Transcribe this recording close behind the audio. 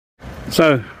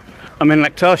So I'm in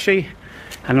Laktashi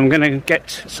and I'm going to get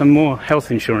some more health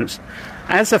insurance.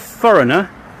 As a foreigner,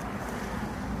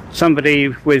 somebody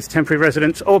with temporary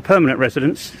residence or permanent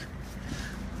residence,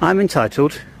 I'm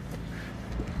entitled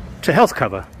to health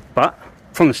cover, but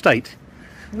from the state.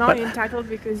 Not entitled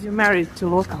because you're married to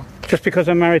local. Just because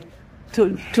I'm married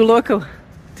to local,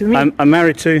 to me. I'm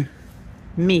married to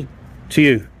me. To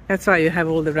you. That's why you have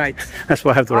all the rights. That's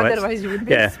why I have the rights. Otherwise you would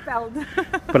be expelled.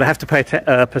 But I have to pay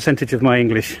a percentage of my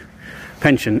English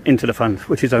pension into the fund,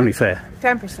 which is only fair.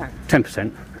 10%.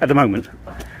 10% at the moment.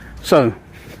 So,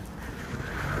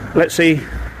 let's see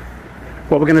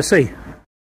what we're going to see.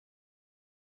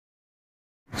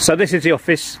 So this is the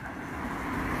office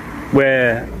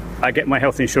where I get my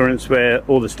health insurance, where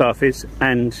all the staff is,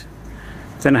 and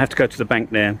then I have to go to the bank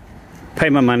there, pay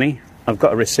my money. I've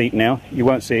got a receipt now. You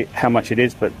won't see how much it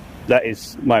is, but that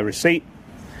is my receipt.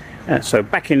 So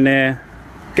back in there,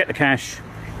 get the cash,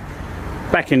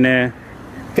 back in there,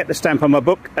 get the stamp on my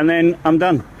book, and then I'm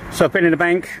done. So I've been in the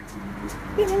bank,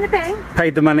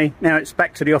 paid the money. Now it's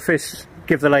back to the office,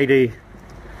 give the lady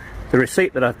the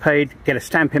receipt that I've paid, get a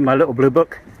stamp in my little blue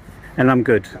book, and I'm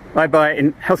good. I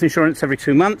buy health insurance every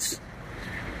 2 months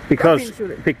because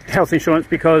health insurance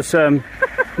because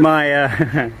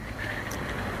my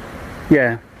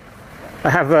yeah, I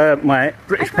have my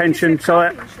British pension,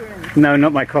 so no,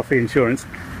 not my coffee insurance.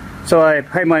 So I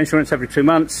pay my insurance every 2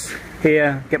 months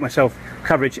here, get myself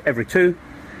coverage every 2,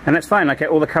 and that's fine. I get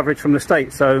all the coverage from the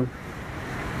state, so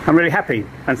I'm really happy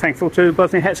and thankful to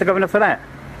Bosnia and Herzegovina for that.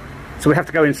 So we have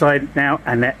to go inside now,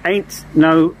 and there ain't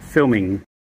no filming.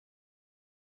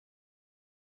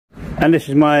 And this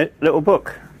is my little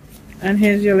book. And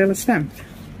here's your little stamp.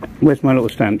 Where's my little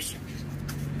stamps?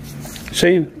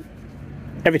 See?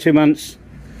 Every 2 months.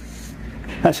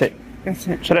 That's it. That's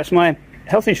it. So that's my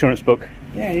health insurance book.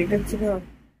 Yeah, you're good to go.